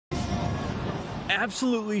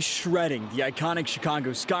Absolutely shredding the iconic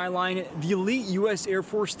Chicago skyline, the elite U.S. Air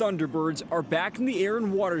Force Thunderbirds are back in the Air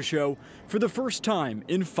and Water Show for the first time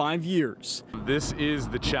in 5 years. This is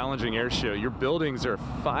the challenging air show. Your buildings are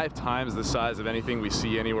 5 times the size of anything we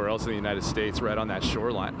see anywhere else in the United States, right on that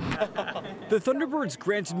shoreline. The Thunderbirds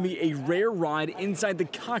granted me a rare ride inside the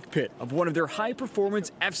cockpit of one of their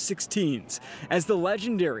high-performance F-16s as the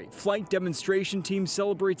legendary flight demonstration team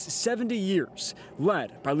celebrates 70 years,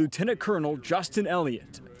 led by Lieutenant Colonel Justin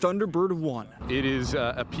Elliott, Thunderbird 1. It is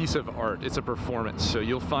a piece of art. It's a performance. So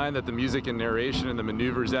you'll find that the music and narration and the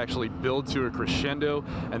maneuvers actually build to a crescendo,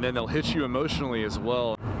 and then they'll hit you emotionally as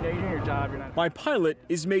well. Yeah, you're doing your job. You're not. My pilot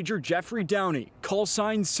is Major Jeffrey Downey, call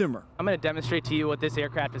sign Simmer. I'm going to demonstrate to you what this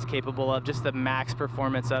aircraft is capable of, just the max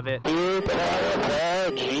performance of it.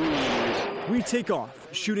 We take off,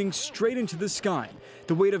 shooting straight into the sky,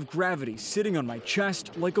 the weight of gravity sitting on my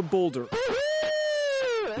chest like a boulder.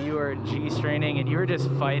 You are G-straining and you're just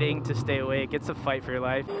fighting to stay awake. It's a fight for your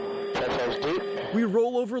life. We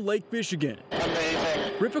roll over Lake Michigan,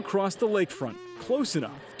 rip across the lakefront, close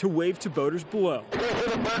enough to wave to boaters below.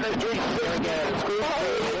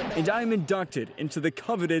 And I am inducted into the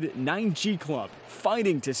coveted 9G Club,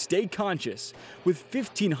 fighting to stay conscious with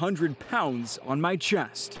 1,500 pounds on my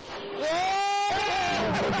chest.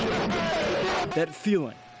 That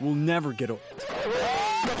feeling will never get old.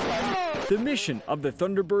 The mission of the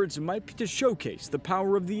Thunderbirds might be to showcase the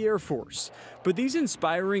power of the Air Force, but these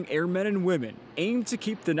inspiring airmen and women aim to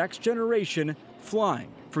keep the next generation flying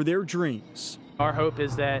for their dreams. Our hope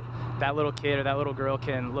is that that little kid or that little girl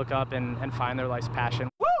can look up and find their life's passion.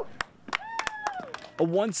 Woo! A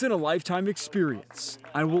once-in-a-lifetime experience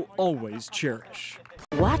I will always cherish.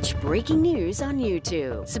 Watch breaking news on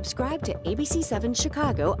YouTube. Subscribe to ABC7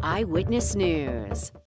 Chicago Eyewitness News.